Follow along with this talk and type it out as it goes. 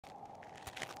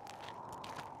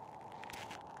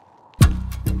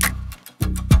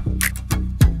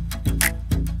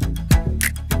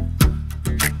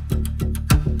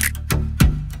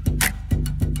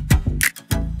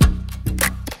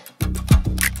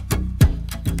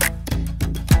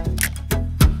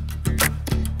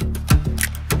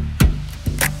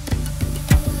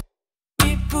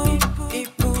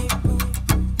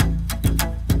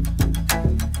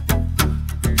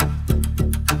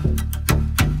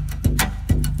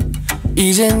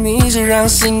遇见你是让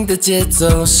心的节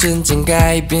奏瞬间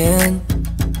改变。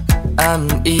I'm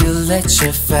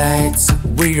electrified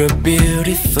with your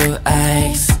beautiful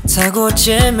eyes。擦过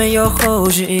肩没有后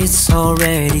续 ，It's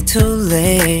already too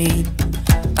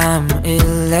late。I'm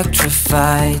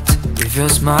electrified with your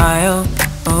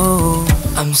smile。Oh,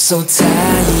 I'm so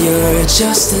tired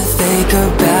just to think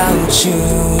about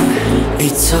you.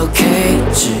 It's okay，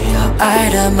 只要爱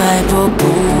的脉搏不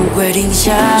会停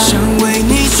下。想为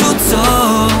你出走，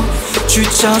去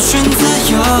找寻自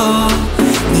由。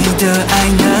你的爱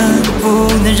能不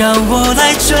能让我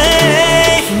来追？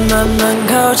慢慢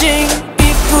靠近，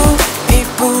一步一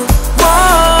步。哦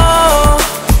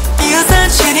，1、2、3，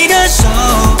牵你的手。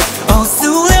哦，4、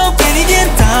5、6，给你点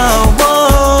到。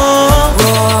我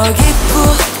一步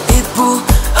一步，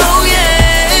哦耶，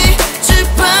只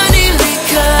怕你离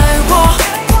开我，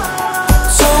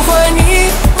收回你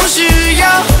不需要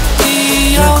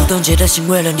理由。冷酷冻结的心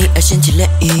为了你而掀起涟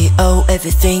漪。Oh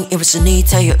everything， 因为是你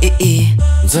才有意义。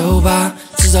走吧，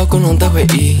制造共同的回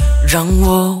忆，让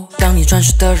我当你专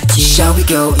属的日记。Shall we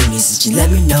go？ 一年四季 Let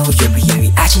me know， 愿不愿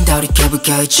意？爱情到底可不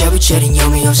可以？确不确定有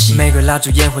没有戏？玫瑰、蜡烛、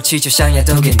烟火、气球、想要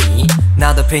都给你，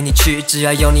哪都陪你去，只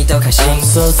要有你都开心。I'm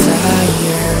so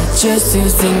tired just to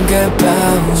think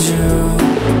about you.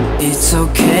 It's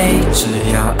okay， 只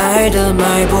要爱的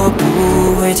脉搏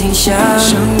不会停下。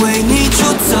想为你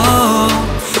出走，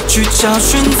去找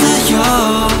寻自由。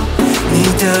你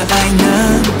的爱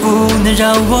能不能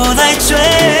让我来追？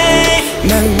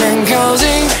慢慢靠近，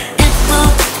一步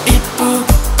一步。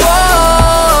哦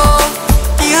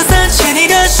，1、2、3，牵你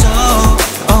的手。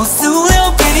哦，4、5、6，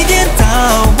给你点到。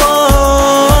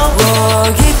我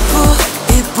一步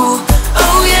一步，哦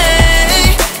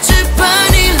耶，只怕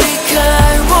你离开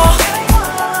我，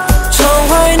宠坏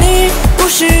你不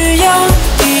需要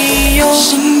理由。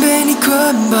心被你捆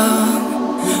绑，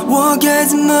我该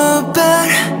怎么办？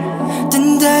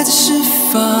等待着释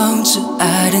放这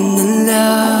爱的能量，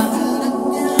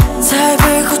在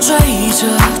背后追着，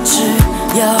只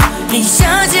要你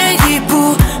向前一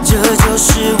步，这就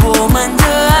是我们的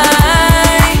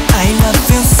爱。I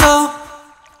love you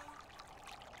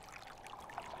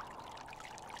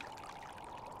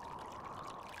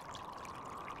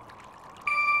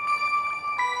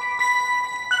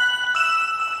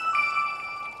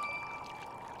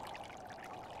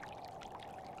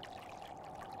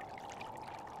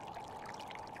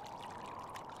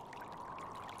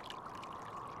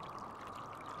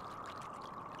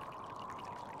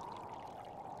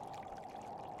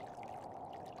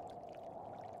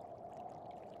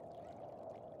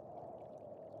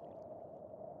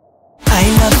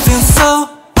love you so，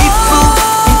 一步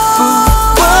一步。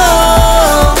哦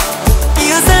，1、2、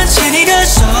3，牵你的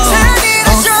手。哦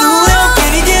，4、5、6，给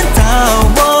你点到。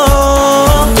我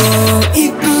一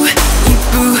步一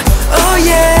步，哦耶，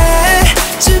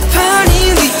只怕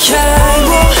你离开我，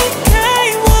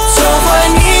收回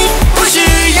你不需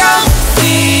要理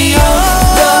由。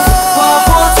Love 划破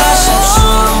它闪烁，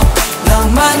浪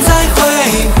漫在挥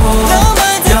霍，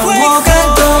让我感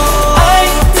动，爱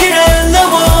点燃了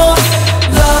我。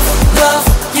Love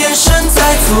眼神在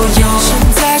左右，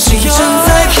心正在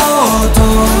波动，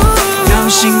让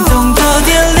心动的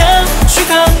点亮去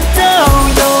看到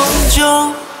永久。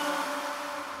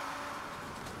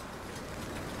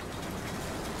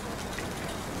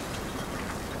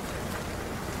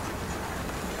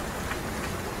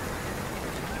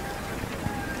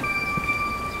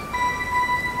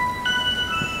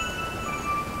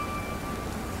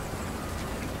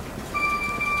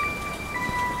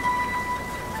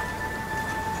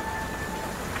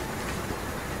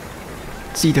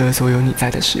记得所有你在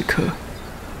的时刻，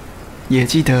也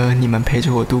记得你们陪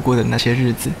着我度过的那些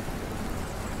日子。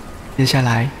接下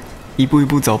来，一步一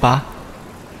步走吧。